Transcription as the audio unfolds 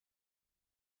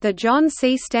The John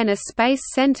C. Stennis Space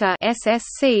Center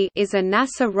 (SSC) is a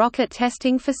NASA rocket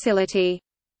testing facility.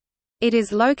 It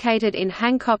is located in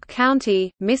Hancock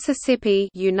County, Mississippi,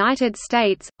 United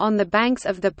States, on the banks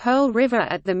of the Pearl River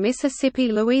at the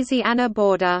Mississippi-Louisiana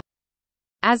border.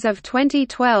 As of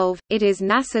 2012, it is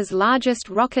NASA's largest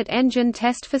rocket engine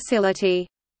test facility.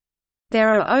 There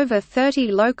are over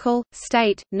 30 local,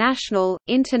 state, national,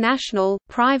 international,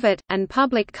 private, and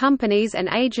public companies and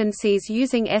agencies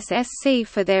using SSC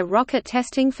for their rocket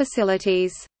testing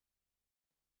facilities.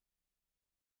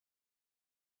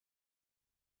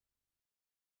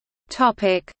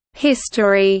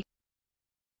 History.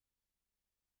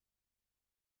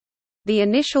 The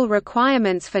initial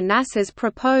requirements for NASA's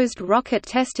proposed rocket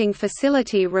testing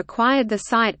facility required the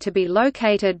site to be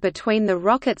located between the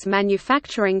rocket's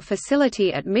manufacturing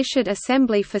facility at Michoud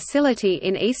Assembly Facility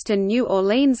in eastern New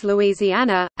Orleans,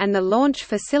 Louisiana, and the launch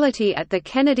facility at the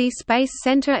Kennedy Space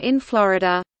Center in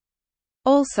Florida.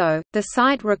 Also, the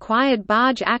site required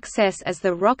barge access as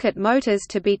the rocket motors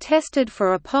to be tested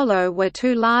for Apollo were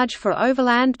too large for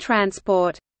overland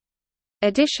transport.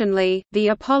 Additionally, the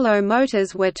Apollo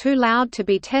motors were too loud to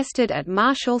be tested at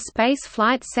Marshall Space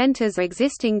Flight Center's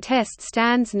existing test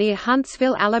stands near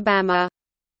Huntsville, Alabama.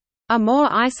 A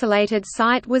more isolated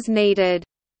site was needed.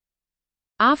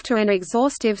 After an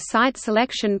exhaustive site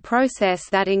selection process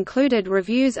that included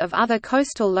reviews of other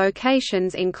coastal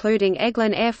locations including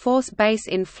Eglin Air Force Base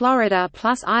in Florida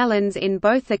plus islands in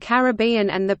both the Caribbean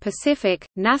and the Pacific,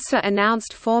 NASA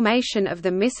announced formation of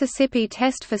the Mississippi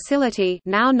Test Facility,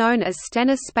 now known as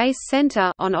Stennis Space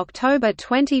Center, on October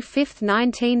 25,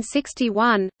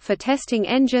 1961, for testing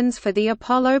engines for the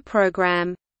Apollo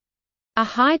program. A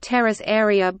high terrace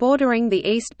area bordering the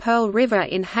East Pearl River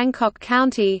in Hancock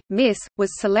County, Miss,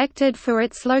 was selected for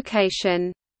its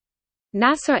location.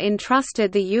 NASA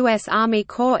entrusted the U.S. Army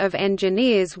Corps of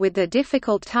Engineers with the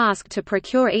difficult task to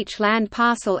procure each land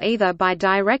parcel either by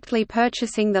directly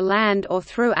purchasing the land or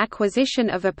through acquisition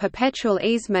of a perpetual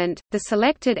easement. The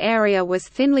selected area was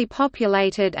thinly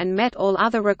populated and met all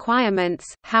other requirements,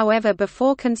 however,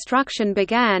 before construction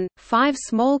began, 5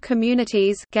 small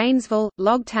communities Gainesville,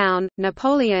 Logtown,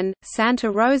 Napoleon,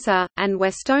 Santa Rosa, and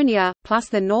Westonia, plus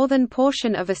the northern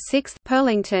portion of a 6th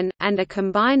Pearlington, and a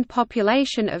combined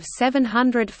population of 700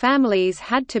 families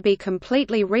had to be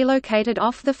completely relocated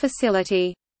off the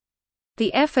facility.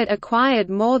 The effort acquired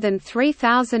more than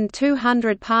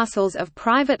 3,200 parcels of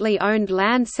privately owned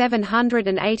land,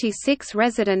 786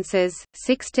 residences,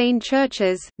 16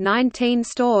 churches, 19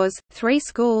 stores, 3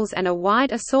 schools and a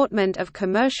wide assortment of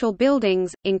commercial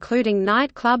buildings, including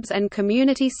nightclubs and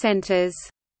community centers.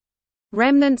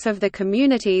 Remnants of the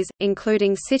communities,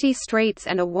 including city streets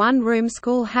and a one-room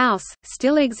schoolhouse,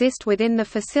 still exist within the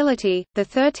facility. The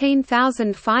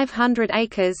 13,500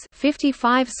 acres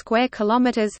 (55 square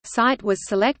kilometers) site was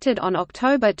selected on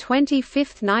October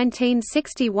 25,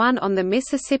 1961 on the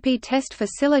Mississippi Test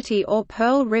Facility or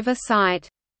Pearl River site.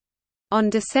 On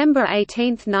December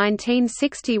 18,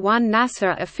 1961,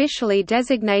 NASA officially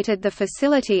designated the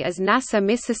facility as NASA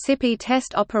Mississippi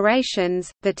Test Operations.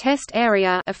 The test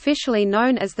area, officially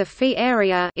known as the FEE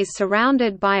area, is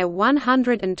surrounded by a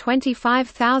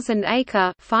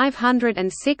 125,000-acre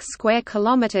 (506 square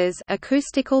kilometers)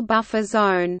 acoustical buffer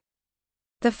zone.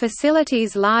 The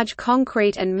facility's large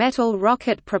concrete and metal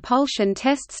rocket propulsion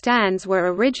test stands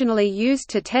were originally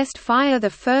used to test fire the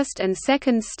first and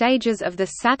second stages of the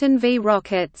Saturn V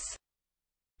rockets.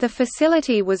 The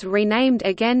facility was renamed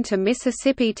again to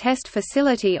Mississippi Test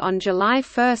Facility on July 1,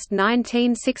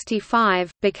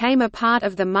 1965, became a part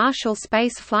of the Marshall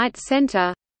Space Flight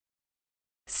Center.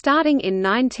 Starting in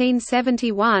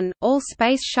 1971, all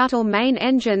Space Shuttle main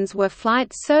engines were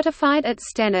flight certified at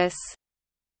Stennis.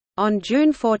 On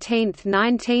June 14,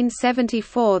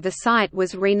 1974, the site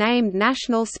was renamed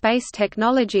National Space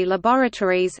Technology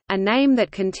Laboratories, a name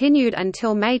that continued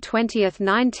until May 20,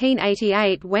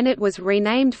 1988, when it was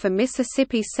renamed for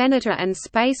Mississippi Senator and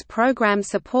Space Program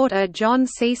supporter John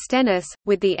C. Stennis.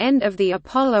 With the end of the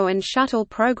Apollo and Shuttle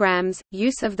programs,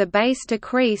 use of the base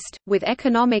decreased, with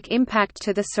economic impact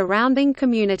to the surrounding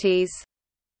communities.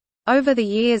 Over the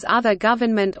years, other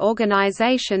government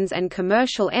organizations and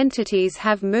commercial entities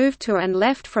have moved to and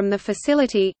left from the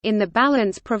facility, in the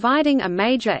balance providing a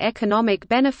major economic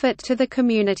benefit to the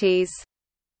communities.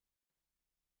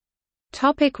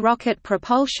 Rocket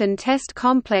Propulsion Test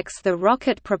Complex. The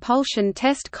Rocket Propulsion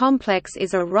Test Complex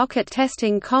is a rocket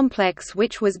testing complex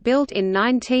which was built in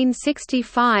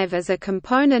 1965 as a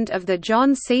component of the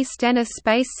John C. Stennis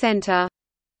Space Center.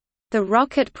 The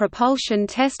Rocket Propulsion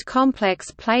Test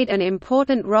Complex played an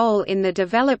important role in the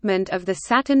development of the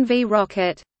Saturn V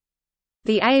rocket.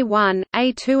 The A1,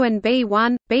 A2 and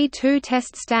B1, B2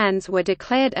 test stands were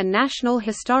declared a National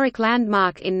Historic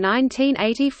Landmark in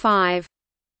 1985.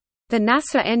 The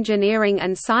NASA Engineering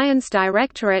and Science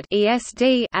Directorate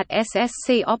 (ESD) at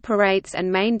SSC operates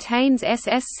and maintains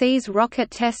SSC's rocket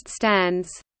test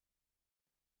stands.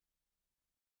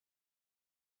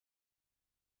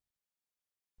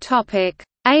 Topic: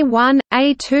 A1,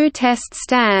 A2 test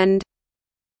stand.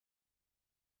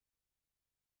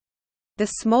 The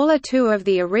smaller two of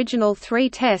the original three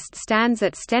test stands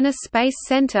at Stennis Space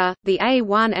Center, the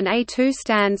A1 and A2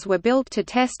 stands were built to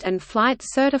test and flight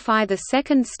certify the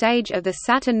second stage of the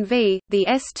Saturn V, the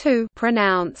S2,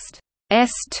 pronounced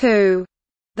S2,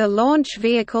 the launch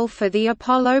vehicle for the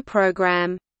Apollo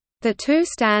program. The two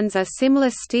stands are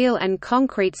similar steel and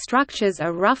concrete structures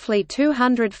are roughly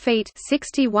 200 feet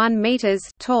 (61 meters)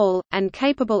 tall, and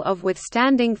capable of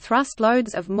withstanding thrust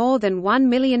loads of more than 1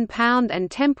 million pound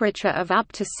and temperature of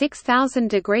up to 6,000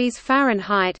 degrees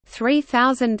Fahrenheit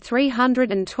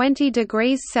 (3,320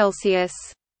 degrees Celsius).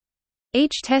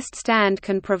 Each test stand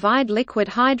can provide liquid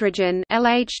hydrogen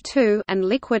 (LH2) and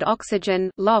liquid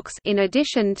oxygen (LOX) in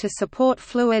addition to support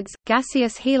fluids,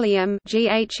 gaseous helium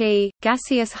 (GHE),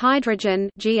 gaseous hydrogen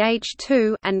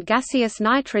 (GH2), and gaseous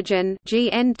nitrogen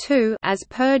 (GN2) as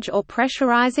purge or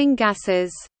pressurizing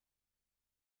gases.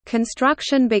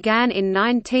 Construction began in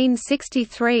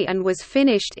 1963 and was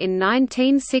finished in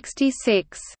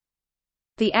 1966.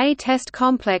 The A-test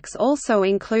complex also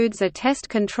includes a test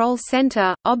control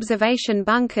center, observation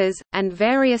bunkers, and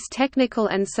various technical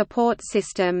and support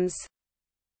systems.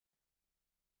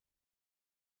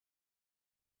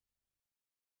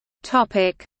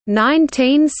 Topic: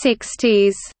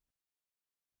 1960s.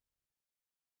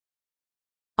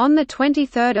 On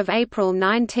 23 April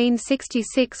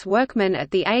 1966, workmen at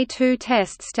the A2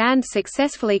 test stand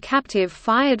successfully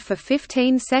captive-fired for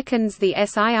 15 seconds the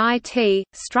SIIT,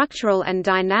 structural and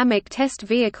dynamic test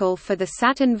vehicle for the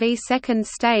Saturn V second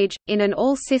stage, in an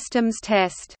all-systems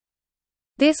test.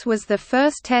 This was the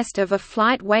first test of a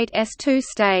flight-weight S2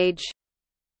 stage.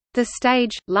 The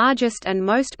stage, largest and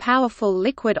most powerful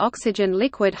liquid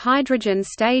oxygen-liquid hydrogen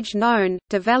stage known,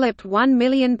 developed 1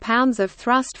 million pounds of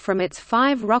thrust from its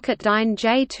 5 Rocketdyne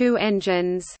J2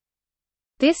 engines.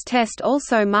 This test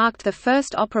also marked the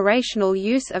first operational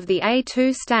use of the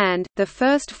A2 stand. The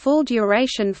first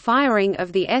full-duration firing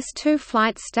of the S2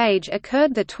 flight stage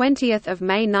occurred 20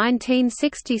 May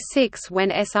 1966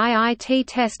 when SIIT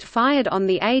test fired on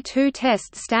the A2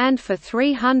 test stand for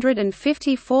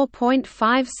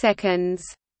 354.5 seconds.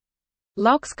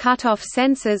 LOX cutoff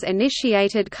sensors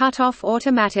initiated cutoff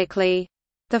automatically.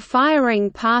 The firing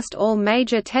passed all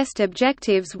major test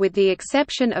objectives with the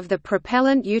exception of the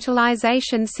propellant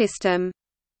utilization system.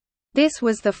 This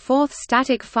was the fourth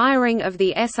static firing of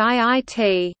the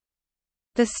SIIT.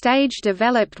 The stage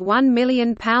developed 1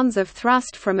 million pounds of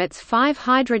thrust from its 5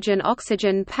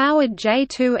 hydrogen-oxygen-powered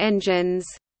J2 engines.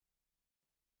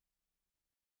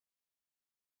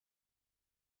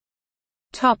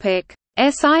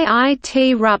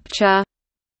 SIIT rupture.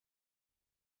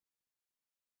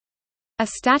 A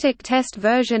static test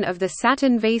version of the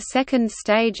Saturn V second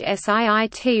stage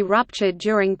SIIT ruptured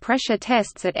during pressure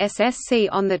tests at SSC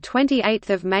on 28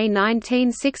 May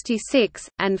 1966,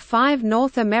 and 5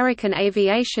 North American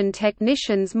aviation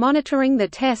technicians monitoring the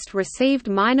test received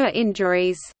minor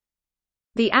injuries.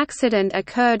 The accident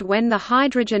occurred when the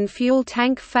hydrogen fuel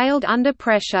tank failed under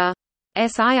pressure.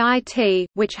 SIIT,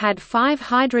 which had 5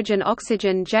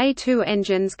 hydrogen-oxygen J2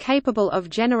 engines capable of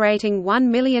generating 1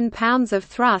 million pounds of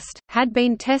thrust, had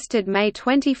been tested May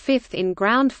 25 in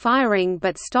ground firing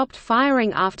but stopped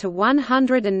firing after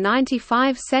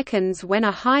 195 seconds when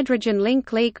a hydrogen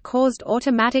link leak caused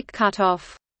automatic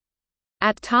cutoff.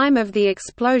 At time of the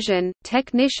explosion,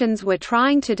 technicians were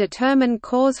trying to determine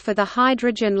cause for the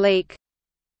hydrogen leak.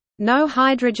 No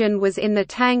hydrogen was in the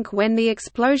tank when the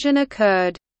explosion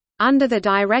occurred. Under the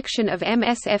direction of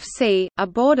MSFC, a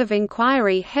board of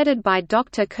inquiry headed by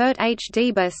Dr. Kurt H.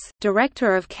 Debus,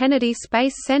 director of Kennedy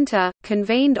Space Center,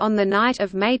 convened on the night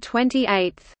of May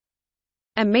 28.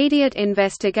 Immediate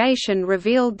investigation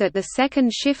revealed that the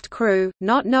second shift crew,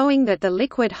 not knowing that the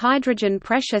liquid hydrogen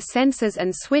pressure sensors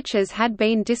and switches had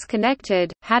been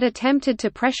disconnected, had attempted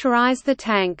to pressurize the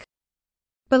tank.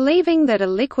 Believing that a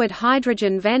liquid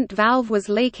hydrogen vent valve was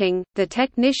leaking, the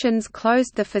technicians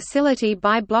closed the facility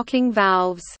by blocking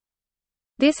valves.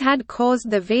 This had caused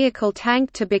the vehicle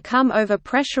tank to become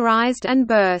overpressurized and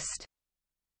burst.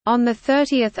 On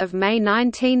 30 May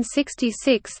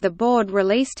 1966 the board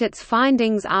released its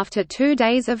findings after 2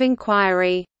 days of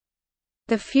inquiry.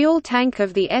 The fuel tank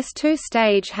of the S2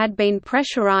 stage had been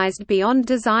pressurized beyond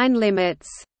design limits.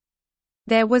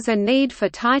 There was a need for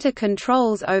tighter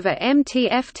controls over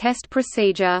MTF test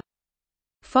procedure.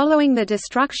 Following the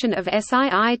destruction of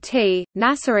SIIT,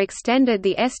 NASA extended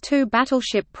the S-2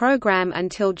 battleship program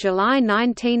until July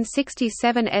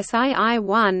 1967.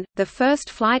 SII-1, the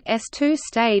first flight S-2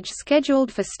 stage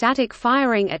scheduled for static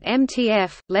firing at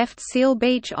MTF, left Seal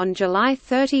Beach on July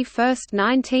 31,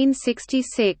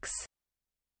 1966.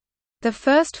 The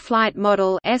first flight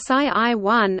model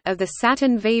SII-1 of the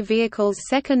Saturn V vehicle's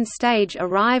second stage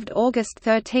arrived August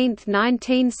 13,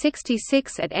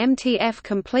 1966 at MTF,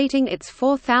 completing its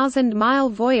 4,000-mile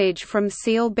voyage from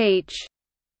Seal Beach.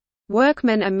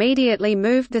 Workmen immediately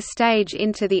moved the stage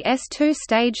into the S-2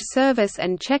 stage service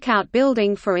and checkout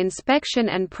building for inspection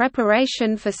and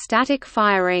preparation for static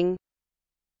firing.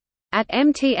 At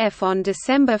MTF on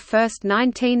December 1,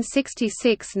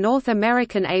 1966, North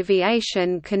American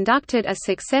Aviation conducted a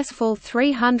successful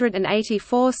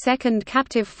 384-second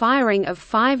captive firing of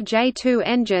 5 J-2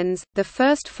 engines, the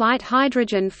first flight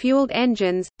hydrogen-fueled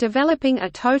engines, developing a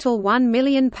total 1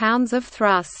 million pounds of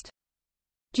thrust.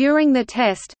 During the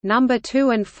test, No. 2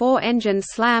 and 4 engine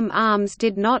slam arms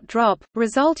did not drop,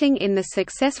 resulting in the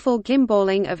successful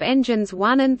gimballing of engines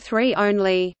 1 and 3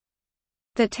 only.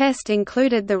 The test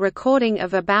included the recording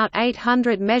of about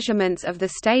 800 measurements of the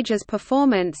stage's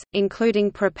performance,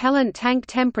 including propellant tank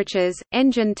temperatures,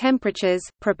 engine temperatures,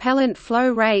 propellant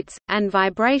flow rates, and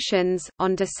vibrations.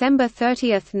 On December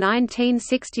 30,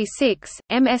 1966,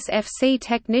 MSFC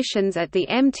technicians at the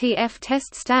MTF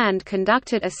test stand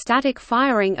conducted a static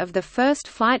firing of the first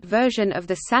flight version of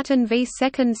the Saturn V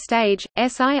second stage,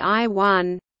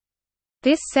 SII-1.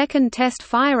 This second test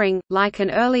firing, like an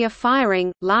earlier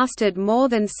firing, lasted more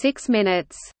than 6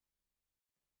 minutes.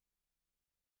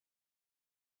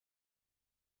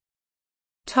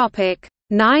 Topic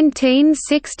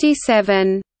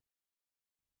 1967.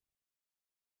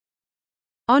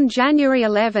 On January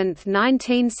 11,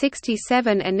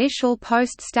 1967, initial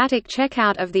post-static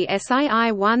checkout of the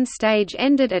SII-1 stage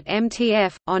ended at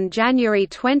MTF. On January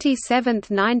 27,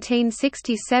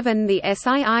 1967, the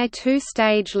SII-2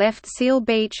 stage left Seal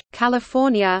Beach,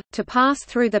 California, to pass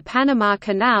through the Panama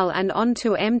Canal and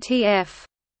onto MTF.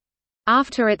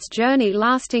 After its journey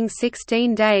lasting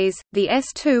 16 days, the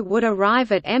S-2 would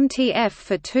arrive at MTF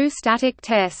for 2 static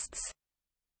tests.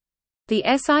 The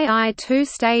SII-2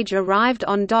 stage arrived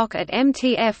on dock at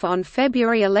MTF on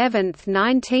February 11,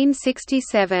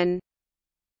 1967.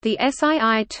 The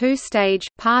SII-2 stage,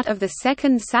 part of the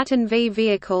second Saturn V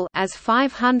vehicle as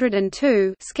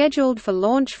 502, scheduled for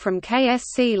launch from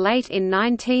KSC late in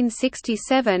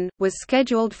 1967, was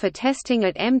scheduled for testing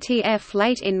at MTF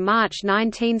late in March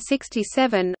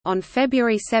 1967. On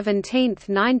February 17,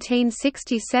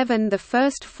 1967, the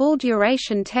first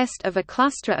full-duration test of a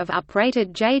cluster of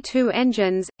uprated J-2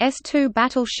 engines, S-2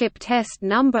 Battleship Test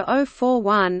No.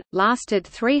 041, lasted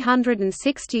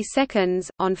 360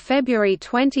 seconds. On February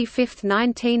 25,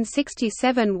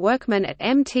 1967, workmen at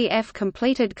MTF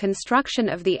completed construction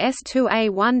of the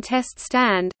S-2A1 test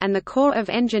stand, and the Corps of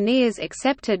Engineers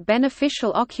accepted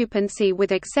beneficial occupancy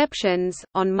with exceptions.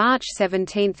 On March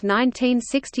 17,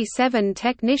 1967,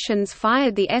 technicians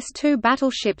fired the S-2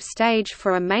 battleship stage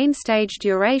for a mainstage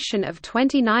duration of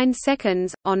 29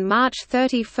 seconds. On March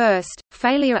 31,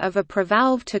 failure of a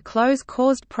prevalve to close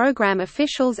caused program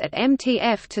officials at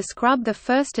MTF to scrub the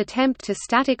first attempt to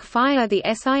static fire the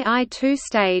SII-2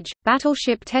 stage.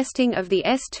 Battleship testing of the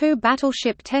S-2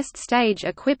 battleship test stage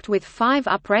equipped with 5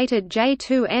 uprated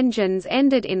J-2 engines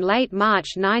ended in late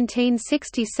March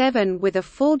 1967 with a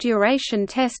full duration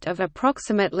test of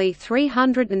approximately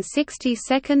 360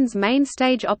 seconds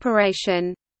mainstage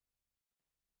operation.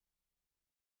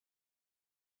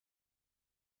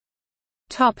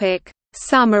 Topic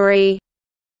Summary.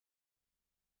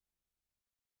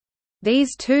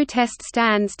 These 2 test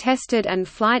stands tested and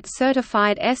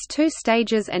flight-certified S-2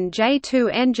 stages and J-2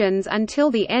 engines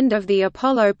until the end of the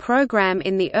Apollo program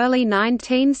in the early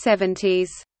 1970s.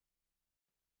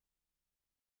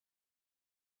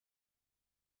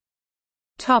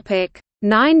 Topic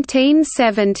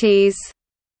 1970s.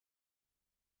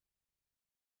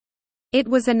 It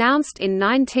was announced in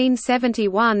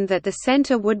 1971 that the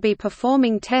center would be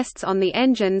performing tests on the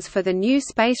engines for the new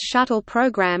Space Shuttle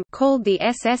program called the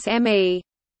SSME.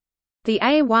 The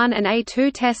A1 and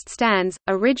A2 test stands,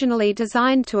 originally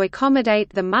designed to accommodate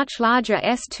the much larger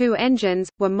S2 engines,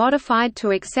 were modified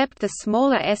to accept the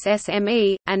smaller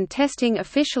SSME, and testing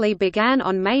officially began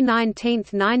on May 19,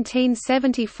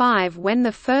 1975, when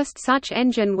the first such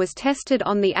engine was tested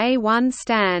on the A1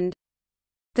 stand.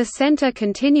 The center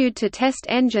continued to test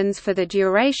engines for the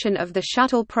duration of the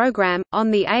shuttle program,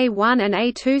 on the A1 and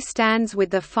A2 stands, with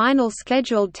the final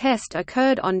scheduled test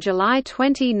occurred on July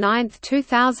 29,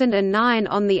 2009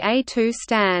 on the A2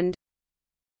 stand.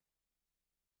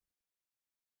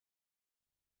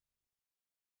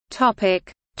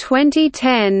 Topic: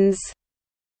 2010s.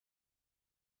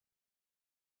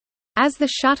 As the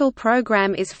shuttle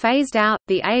program is phased out,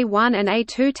 the A1 and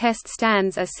A2 test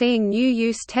stands are seeing new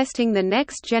use testing the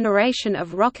next generation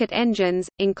of rocket engines,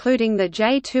 including the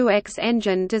J2X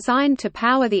engine designed to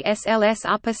power the SLS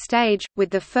upper stage, with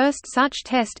the first such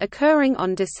test occurring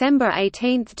on December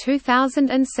 18,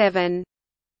 2007.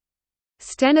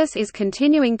 Stennis is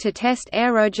continuing to test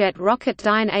Aerojet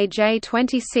Rocketdyne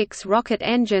AJ-26 rocket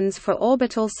engines for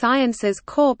Orbital Sciences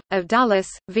Corp. of Dulles,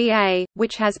 VA,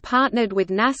 which has partnered with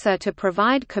NASA to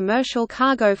provide commercial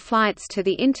cargo flights to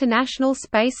the International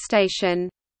Space Station.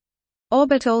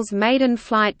 Orbital's maiden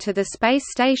flight to the space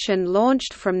station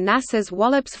launched from NASA's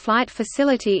Wallops Flight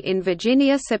Facility in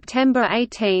Virginia September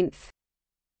 18.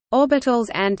 Orbital's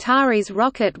Antares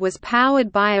rocket was powered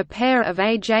by a pair of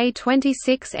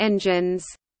AJ-26 engines.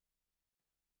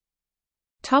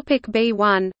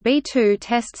 B1, B2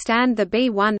 test stand. The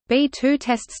B1, B2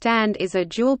 test stand is a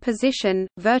dual-position,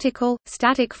 vertical,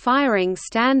 static firing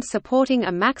stand supporting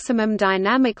a maximum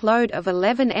dynamic load of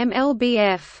 11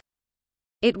 mlbf.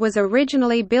 It was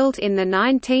originally built in the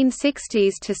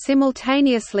 1960s to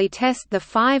simultaneously test the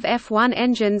 5 F1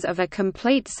 engines of a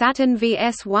complete Saturn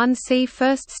VS-1C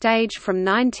first stage from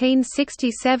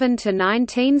 1967 to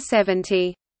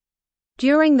 1970.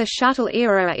 During the shuttle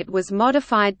era it was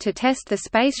modified to test the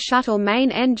Space Shuttle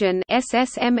Main Engine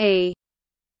 (SSME).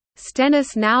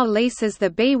 Stennis now leases the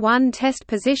B-1 test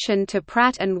position to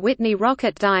Pratt & Whitney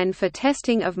Rocketdyne for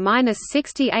testing of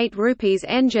 -68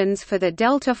 engines for the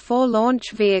Delta IV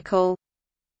launch vehicle.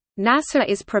 NASA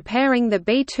is preparing the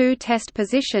B-2 test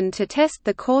position to test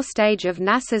the core stage of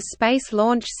NASA's Space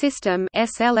Launch System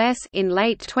 (SLS) in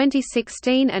late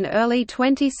 2016 and early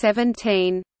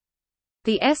 2017.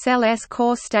 The SLS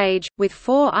core stage, with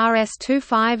 4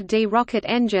 RS-25D rocket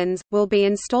engines, will be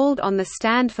installed on the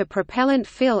stand for propellant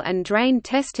fill and drain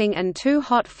testing and 2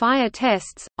 hot fire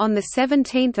tests. On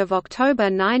 17 October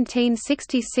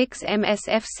 1966,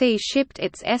 MSFC shipped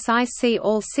its SIC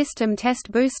All-System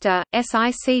Test Booster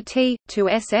 (SICT) to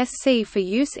SSC for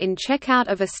use in checkout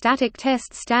of a static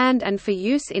test stand and for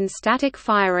use in static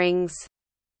firings.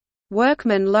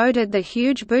 Workmen loaded the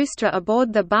huge booster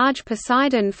aboard the barge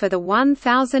Poseidon for the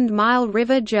 1,000-mile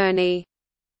river journey.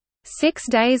 6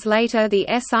 days later the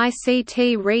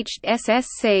SICT reached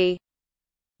SSC.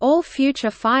 All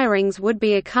future firings would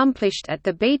be accomplished at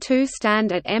the B-2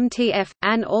 stand at MTF,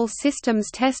 an all-systems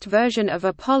test version of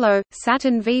Apollo.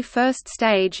 Saturn V first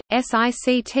stage,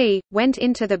 SICT, went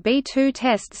into the B-2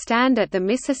 test stand at the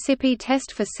Mississippi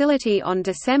Test Facility on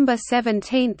December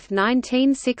 17,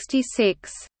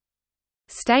 1966.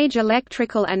 Stage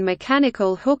electrical and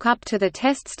mechanical hookup to the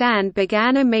test stand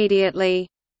began immediately.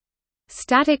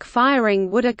 Static firing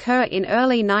would occur in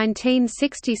early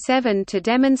 1967 to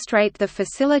demonstrate the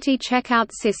facility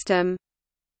checkout system.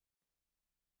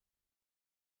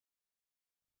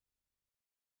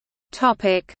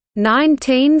 Topic: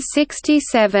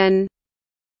 1967.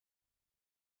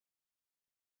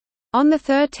 On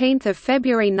 13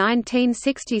 February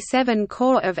 1967,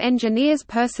 Corps of Engineers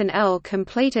personnel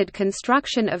completed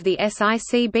construction of the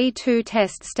SIC B-2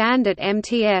 test stand at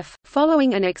MTF,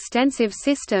 following an extensive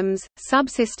systems,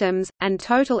 subsystems, and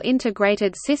total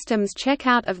integrated systems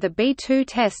checkout of the B-2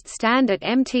 test stand at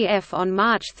MTF on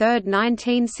March 3,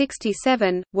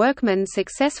 1967. Workmen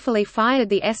successfully fired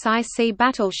the SIC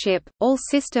battleship,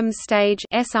 All-Systems Stage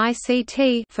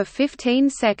 (SICT) for 15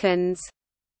 seconds.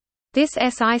 This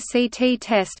SICT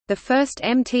test, the first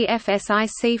MTF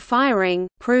SIC firing,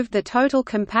 proved the total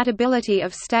compatibility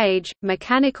of stage,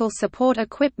 mechanical support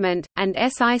equipment, and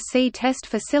SIC test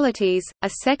facilities.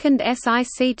 A second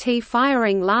SICT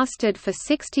firing lasted for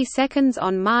 60 seconds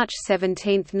on March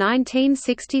 17,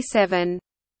 1967.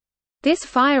 This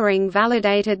firing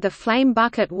validated the flame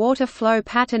bucket water flow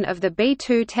pattern of the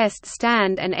B-2 test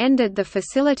stand and ended the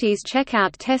facility's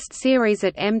checkout test series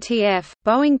at MTF.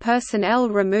 Boeing personnel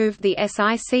removed the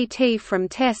SICT from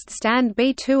test stand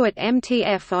B-2 at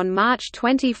MTF on March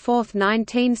 24,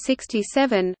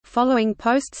 1967, following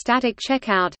post-static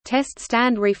checkout, test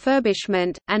stand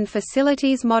refurbishment, and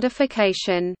facilities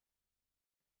modification.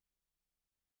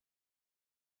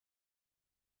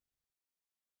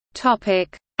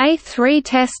 Topic: A3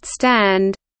 test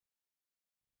stand.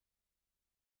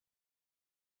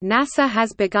 NASA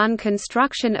has begun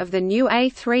construction of the new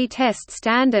A3 test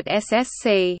stand at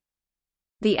SSC.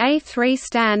 The A3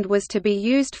 stand was to be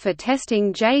used for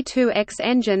testing J2X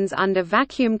engines under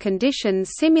vacuum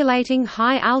conditions simulating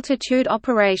high-altitude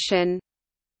operation.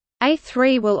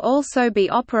 A3 will also be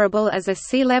operable as a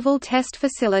sea-level test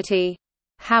facility.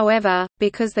 However,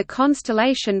 because the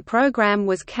Constellation program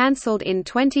was cancelled in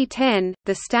 2010,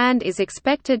 the stand is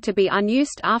expected to be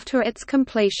unused after its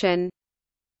completion.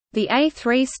 The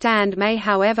A3 stand may,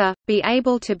 however, be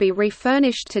able to be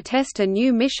refurnished to test a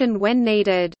new mission when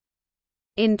needed.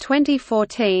 In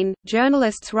 2014,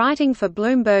 journalists writing for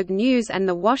Bloomberg News and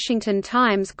The Washington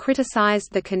Times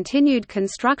criticized the continued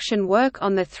construction work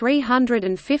on the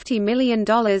 $350 million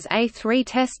A3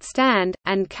 test stand,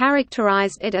 and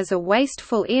characterized it as a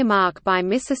wasteful earmark by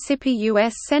Mississippi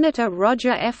U.S. Senator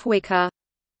Roger F. Wicker.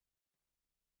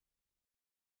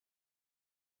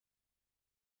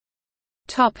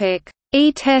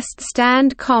 E-test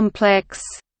stand complex.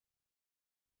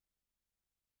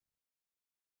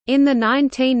 In the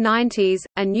 1990s,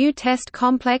 a new test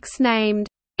complex named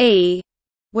E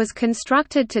was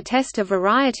constructed to test a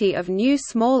variety of new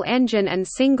small engine and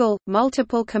single,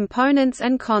 multiple components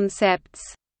and concepts.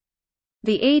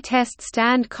 The E-test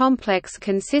stand complex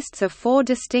consists of 4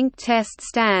 distinct test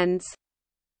stands.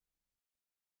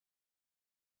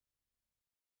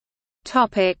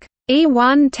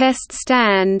 E1 test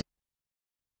stand.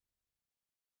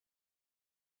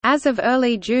 As of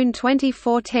early June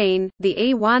 2014, the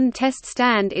E1 test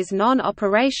stand is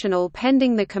non-operational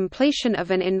pending the completion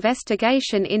of an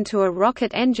investigation into a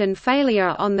rocket engine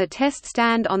failure on the test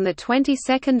stand on the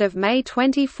 22nd of May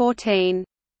 2014.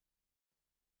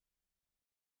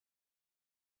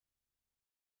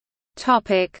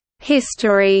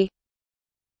 History.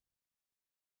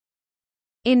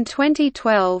 In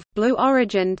 2012, Blue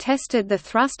Origin tested the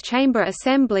thrust chamber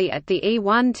assembly at the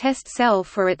E1 test cell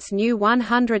for its new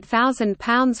 100,000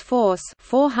 pounds force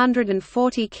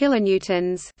 (440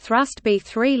 kilonewtons) thrust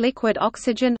B3 liquid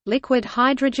oxygen, liquid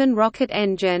hydrogen rocket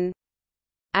engine.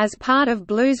 As part of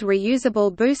Blue's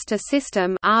Reusable Booster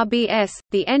System (RBS),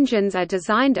 the engines are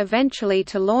designed eventually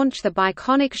to launch the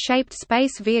biconic-shaped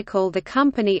space vehicle the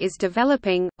company is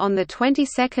developing. On the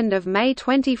 22nd of May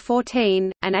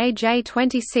 2014, an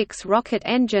AJ-26 rocket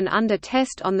engine under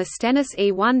test on the Stennis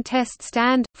E1 test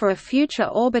stand for a future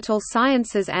Orbital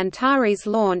Sciences Antares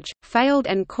launch failed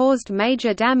and caused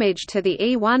major damage to the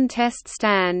E1 test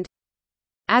stand.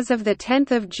 As of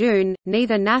 10 June,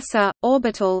 neither NASA,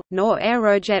 Orbital, nor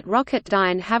Aerojet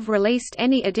Rocketdyne have released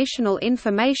any additional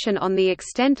information on the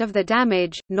extent of the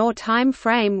damage, nor time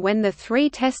frame when the 3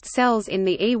 test cells in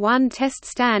the E1 test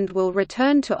stand will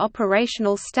return to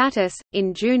operational status.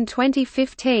 In June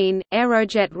 2015,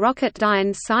 Aerojet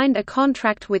Rocketdyne signed a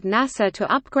contract with NASA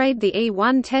to upgrade the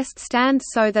E1 test stand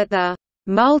so that the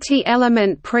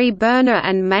multi-element pre-burner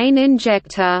and main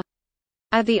injector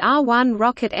the R1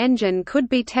 rocket engine could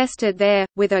be tested there,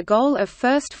 with a goal of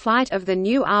first flight of the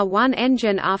new R1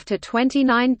 engine after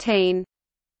 2019.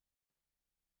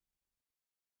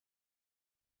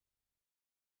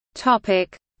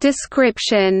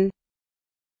 Description.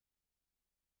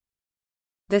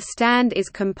 The stand is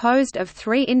composed of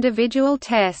 3 individual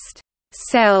test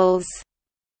cells.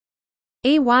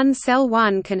 E1 Cell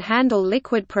 1 can handle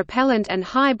liquid propellant and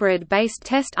hybrid-based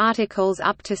test articles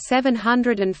up to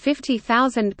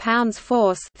 750,000 pounds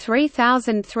force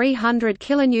 (3,300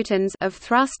 kilonewtons) of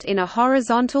thrust in a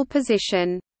horizontal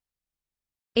position.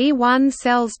 E1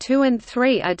 cells 2 and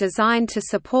 3 are designed to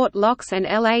support LOX and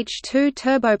LH2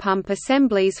 turbopump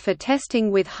assemblies for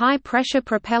testing with high-pressure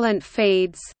propellant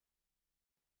feeds.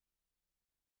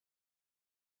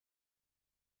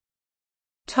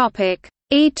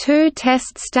 E2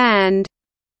 test stand.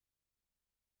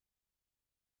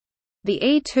 The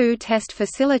E2 test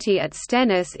facility at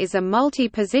Stennis is a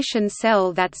multi-position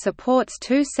cell that supports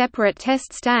 2 separate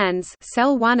test stands,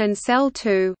 Cell 1 and Cell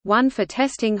 2, one for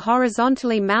testing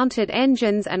horizontally mounted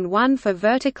engines and one for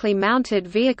vertically mounted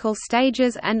vehicle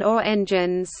stages and/or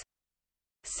engines.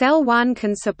 Cell 1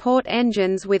 can support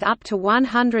engines with up to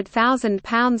 100,000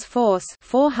 pounds force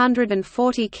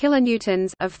 (440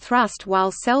 kilonewtons) of thrust,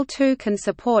 while Cell 2 can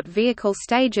support vehicle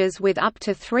stages with up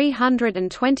to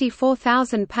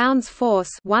 324,000 pounds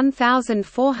force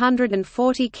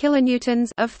 (1,440 kilonewtons)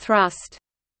 of thrust.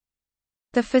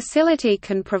 The facility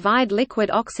can provide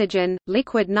liquid oxygen,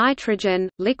 liquid nitrogen,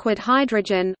 liquid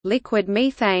hydrogen, liquid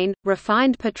methane,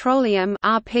 refined petroleum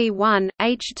 (RP1),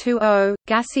 H2O,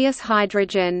 gaseous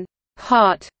hydrogen,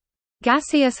 hot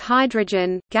Gaseous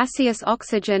hydrogen, gaseous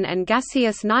oxygen and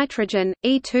gaseous nitrogen.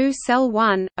 E2 Cell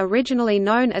 1, originally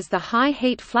known as the High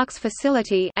Heat Flux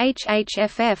Facility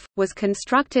 (HHFF), was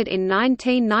constructed in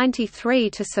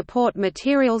 1993 to support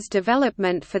materials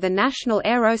development for the National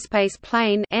Aerospace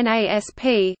Plane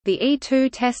 (NASP). The E2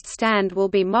 test stand will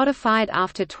be modified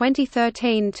after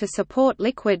 2013 to support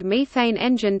liquid methane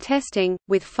engine testing,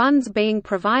 with funds being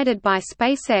provided by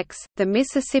SpaceX, the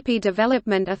Mississippi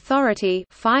Development Authority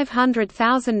 $500,000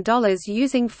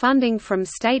 using funding from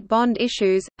state bond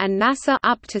issues, and NASA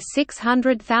up to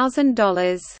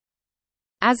 $600,000.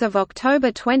 As of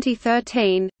October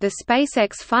 2013, the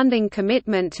SpaceX funding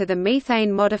commitment to the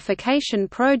methane modification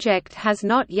project has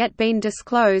not yet been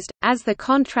disclosed, as the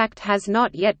contract has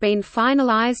not yet been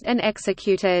finalized and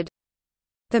executed.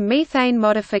 The methane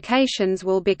modifications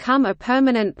will become a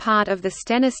permanent part of the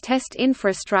Stennis test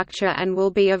infrastructure and will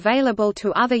be available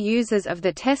to other users of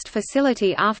the test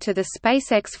facility after the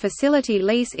SpaceX facility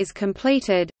lease is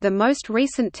completed. The most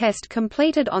recent test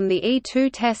completed on the E2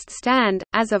 test stand,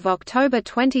 as of October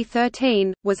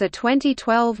 2013, was a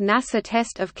 2012 NASA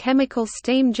test of chemical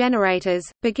steam generators.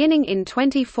 Beginning in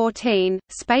 2014,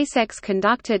 SpaceX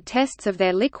conducted tests of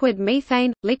their liquid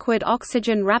methane, liquid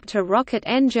oxygen Raptor rocket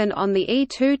engine on the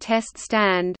E2 test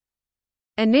stand.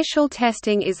 Initial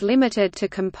testing is limited to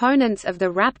components of the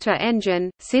Raptor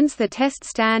engine, since the test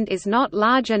stand is not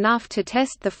large enough to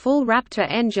test the full Raptor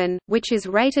engine, which is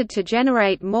rated to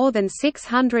generate more than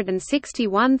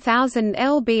 661,000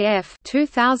 lbf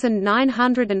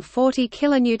 (2,940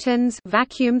 kilonewtons)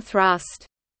 vacuum thrust.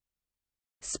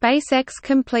 SpaceX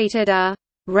completed a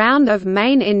round of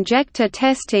main injector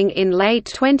testing in late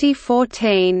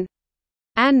 2014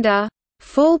 and a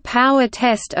full power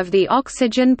test of the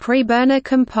oxygen preburner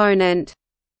component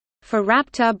for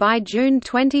Raptor by June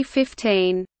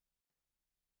 2015.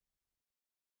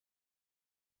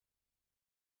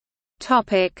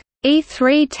 Topic: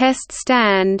 E3 test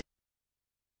stand.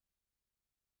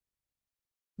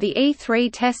 The E3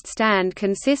 test stand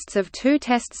consists of 2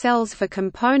 test cells for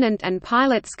component and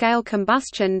pilot scale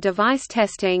combustion device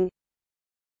testing.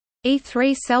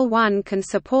 E3 Cell 1 can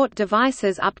support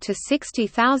devices up to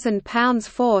 60,000 pounds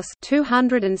force,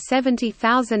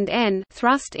 270,000 N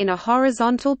thrust in a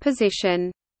horizontal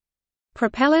position.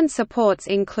 Propellant supports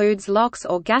includes LOX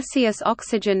or gaseous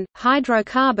oxygen,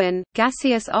 hydrocarbon,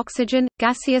 gaseous oxygen,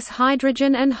 gaseous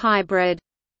hydrogen and hybrid.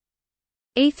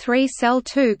 E3 Cell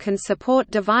 2 can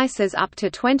support devices up to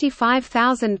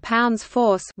 25,000 pounds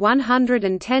force,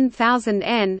 110,000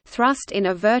 N thrust in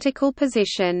a vertical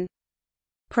position.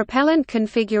 Propellant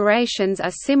configurations are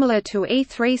similar to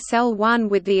E3 Cell 1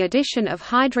 with the addition of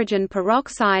hydrogen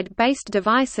peroxide-based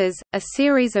devices. A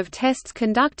series of tests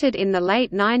conducted in the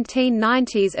late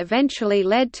 1990s eventually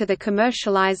led to the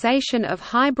commercialization of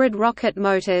hybrid rocket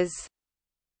motors.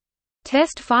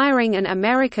 Test firing an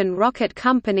American rocket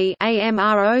company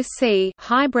AMROC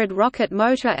hybrid rocket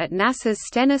motor at NASA's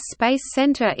Stennis Space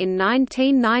Center in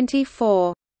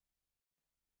 1994.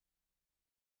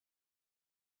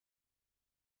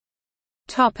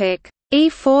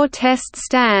 E4 test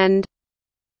stand.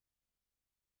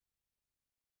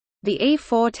 The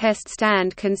E4 test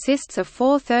stand consists of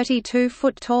 4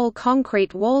 32-foot-tall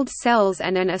concrete-walled cells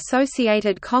and an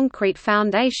associated concrete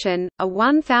foundation, a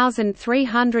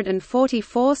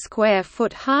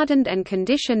 1,344-square-foot hardened and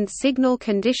conditioned signal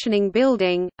conditioning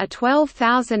building, a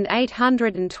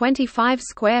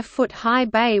 12,825-square-foot high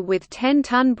bay with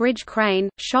 10-ton bridge crane,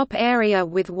 shop area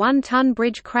with 1-ton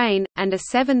bridge crane, and a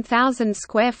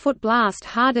 7,000-square-foot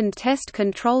blast-hardened test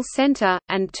control center,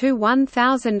 and 2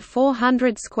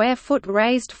 1,400-square-foot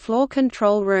raised floor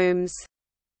control rooms.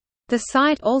 The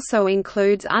site also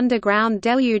includes underground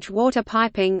deluge water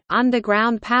piping,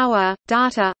 underground power,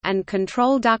 data, and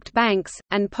control duct banks,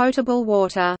 and potable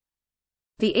water.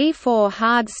 The E4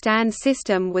 hard stand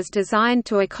system was designed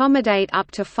to accommodate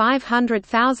up to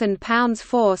 500,000 pounds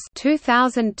force,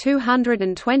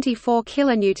 2,224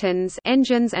 kilonewtons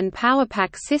engines and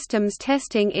powerpack systems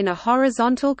testing in a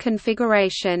horizontal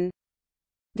configuration.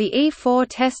 The E4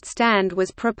 test stand was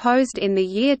proposed in the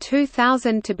year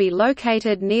 2000 to be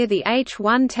located near the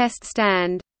H1 test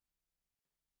stand.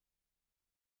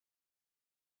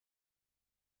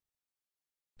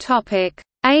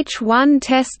 H1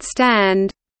 test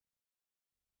stand.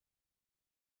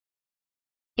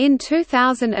 In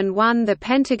 2001, the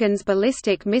Pentagon's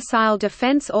Ballistic Missile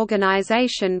Defense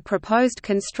Organization proposed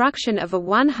construction of a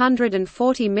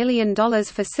 $140 million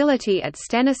facility at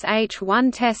Stennis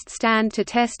H1 test stand to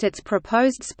test its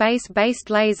proposed space-based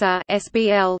laser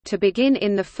 (SBL) to begin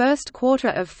in the first quarter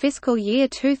of fiscal year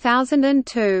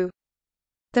 2002.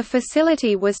 The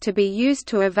facility was to be used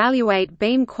to evaluate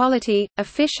beam quality,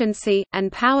 efficiency,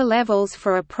 and power levels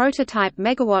for a prototype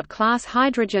megawatt-class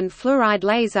hydrogen fluoride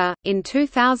laser. In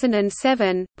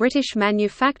 2007, British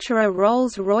manufacturer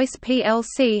Rolls-Royce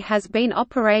plc has been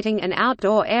operating an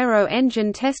outdoor aero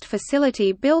engine test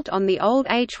facility built on the old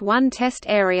H1 test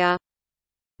area.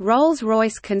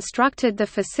 Rolls-Royce constructed the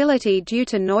facility due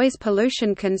to noise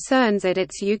pollution concerns at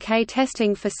its UK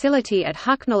testing facility at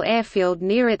Hucknall Airfield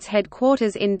near its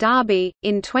headquarters in Derby.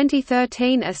 In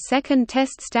 2013, a second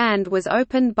test stand was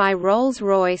opened by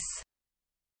Rolls-Royce.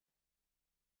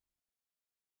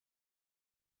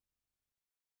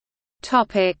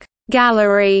 Topic: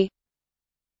 Gallery.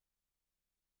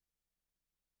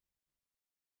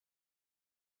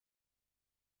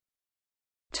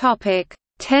 Topic: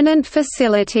 Tenant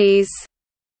facilities.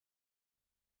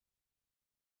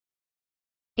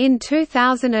 In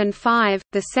 2005,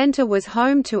 the centre was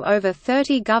home to over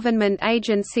 30 government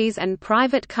agencies and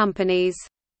private companies.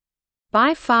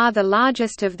 By far the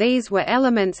largest of these were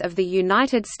elements of the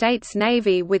United States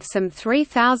Navy with some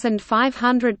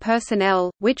 3,500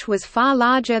 personnel, which was far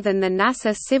larger than the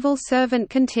NASA civil servant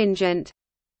contingent.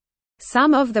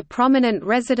 Some of the prominent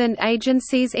resident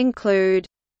agencies include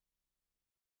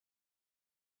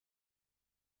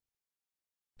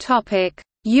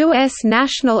U.S.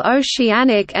 National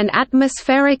Oceanic and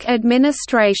Atmospheric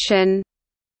Administration.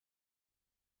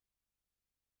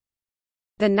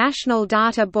 The National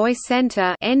Data Buoy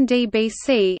Center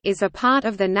 (NDBC) is a part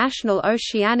of the National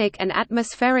Oceanic and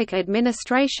Atmospheric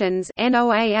Administration's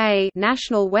 (NOAA)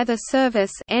 National Weather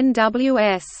Service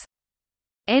 (NWS).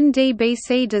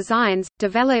 NDBC designs,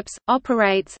 develops,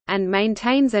 operates, and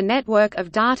maintains a network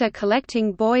of data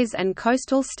collecting buoys and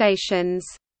coastal stations.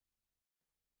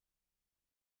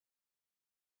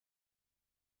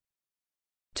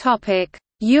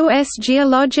 US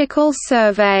Geological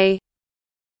Survey.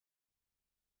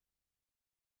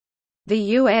 The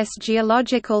US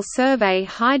Geological Survey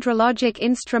hydrologic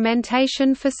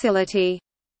instrumentation facility.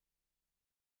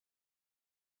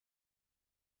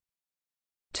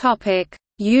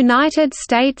 United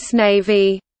States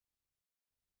Navy.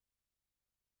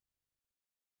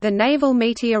 The Naval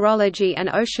Meteorology and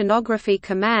Oceanography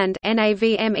Command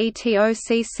 (NAVMETOCCOM)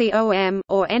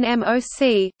 or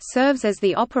NMOC serves as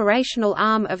the operational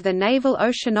arm of the Naval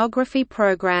Oceanography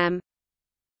Program.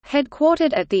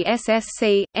 Headquartered at the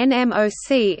SSC,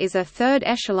 NMOC is a third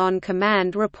echelon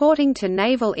command reporting to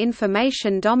Naval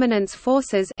Information Dominance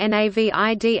Forces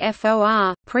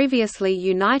 (NAVIDFOR), previously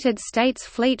United States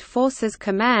Fleet Forces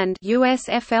Command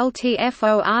 (USFLTFORCOM).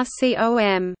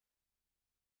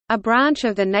 A branch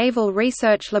of the Naval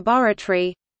Research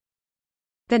Laboratory.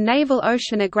 The Naval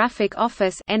Oceanographic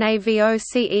Office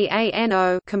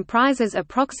comprises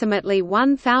approximately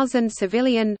 1,000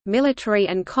 civilian, military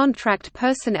and contract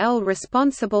personnel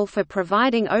responsible for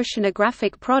providing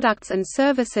oceanographic products and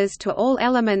services to all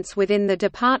elements within the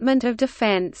Department of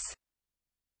Defense.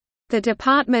 The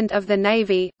Department of the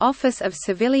Navy, Office of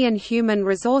Civilian Human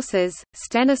Resources,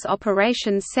 Stennis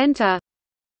Operations Center,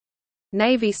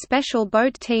 Navy Special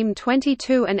Boat Team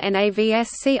 22 and NAVSCIATTS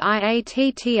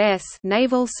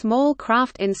Naval Small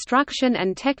Craft Instruction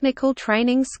and Technical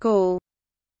Training School.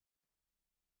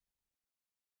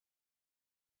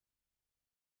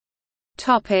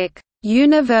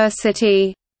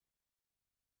 University.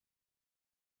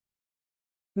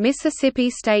 Mississippi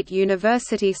State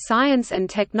University Science and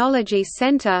Technology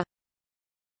Center,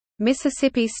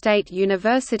 Mississippi State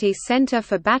University Center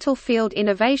for Battlefield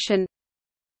Innovation,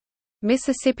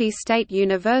 Mississippi State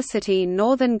University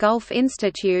Northern Gulf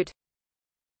Institute,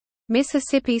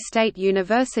 Mississippi State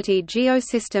University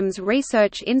Geosystems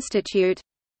Research Institute,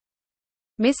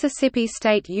 Mississippi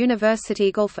State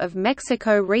University Gulf of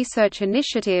Mexico Research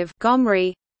Initiative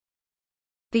 (GOMRI),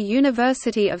 the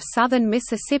University of Southern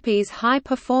Mississippi's High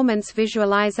Performance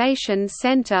Visualization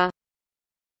Center,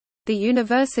 the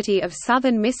University of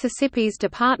Southern Mississippi's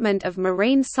Department of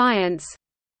Marine Science,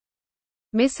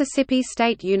 Mississippi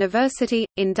State University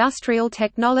 – Industrial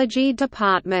Technology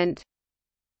Department.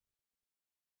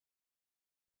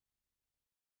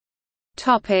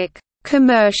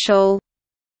 Commercial.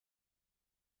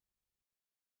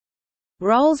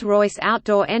 Rolls-Royce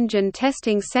Outdoor Engine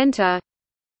Testing Center,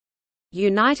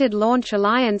 United Launch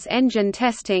Alliance Engine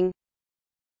Testing,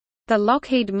 the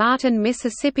Lockheed Martin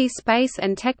Mississippi Space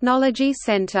and Technology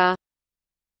Center.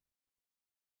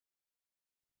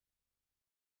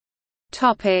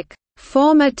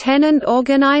 Former Tenant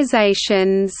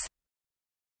organizations.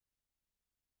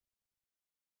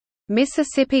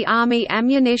 Mississippi Army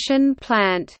Ammunition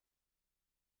Plant.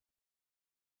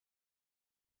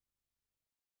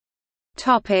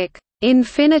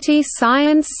 Infinity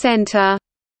Science Center.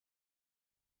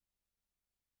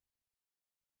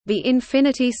 The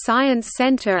Infinity Science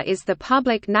Center is the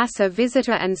public NASA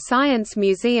visitor and science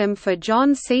museum for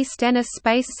John C. Stennis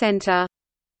Space Center.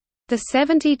 The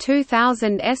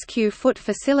 72,000 sq-ft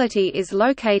facility is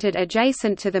located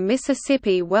adjacent to the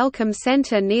Mississippi Welcome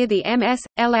Center near the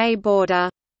MS.LA border.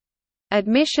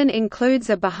 Admission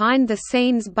includes a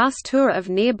behind-the-scenes bus tour of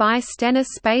nearby Stennis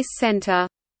Space Center.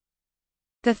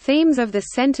 The themes of the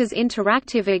center's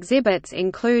interactive exhibits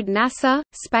include NASA,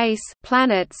 space,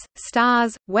 planets,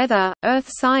 stars, weather, Earth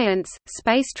science,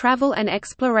 space travel and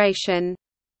exploration.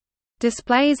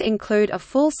 Displays include a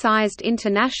full-sized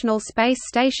International Space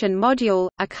Station module,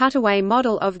 a cutaway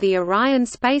model of the Orion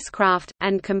spacecraft,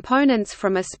 and components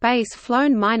from a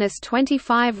space-flown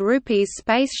 -25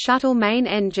 Space Shuttle main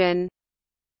engine.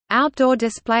 Outdoor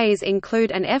displays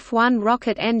include an F-1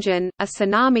 rocket engine, a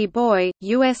Tsunami Boy,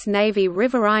 U.S. Navy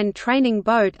Riverine training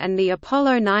boat and the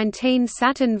Apollo 19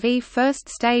 Saturn V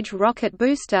first-stage rocket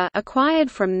booster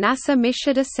acquired from NASA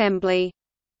Mission Assembly.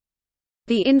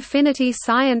 The Infinity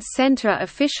Science Center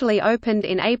officially opened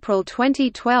in April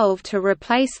 2012 to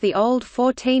replace the old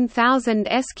 14,000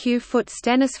 sq-ft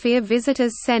StenniSphere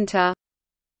Visitors Center.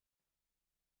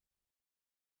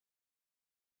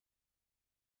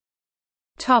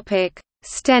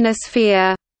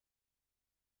 StenniSphere.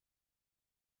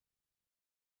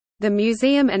 The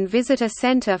Museum and Visitor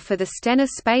Center for the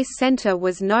Stennis Space Center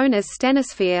was known as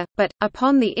StenniSphere, but,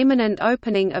 upon the imminent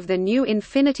opening of the new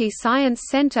Infinity Science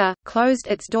Center, closed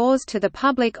its doors to the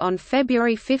public on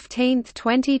February 15,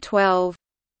 2012.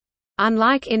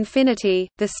 Unlike Infinity,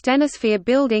 the StenniSphere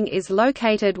building is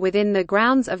located within the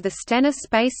grounds of the Stennis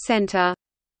Space Center.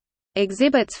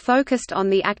 Exhibits focused on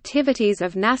the activities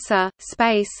of NASA,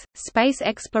 space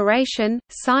exploration,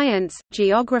 science,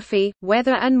 geography,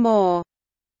 weather and more.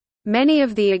 Many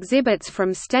of the exhibits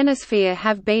from StenniSphere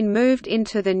have been moved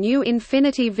into the new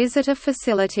Infinity Visitor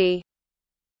Facility.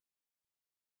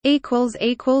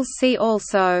 See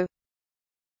also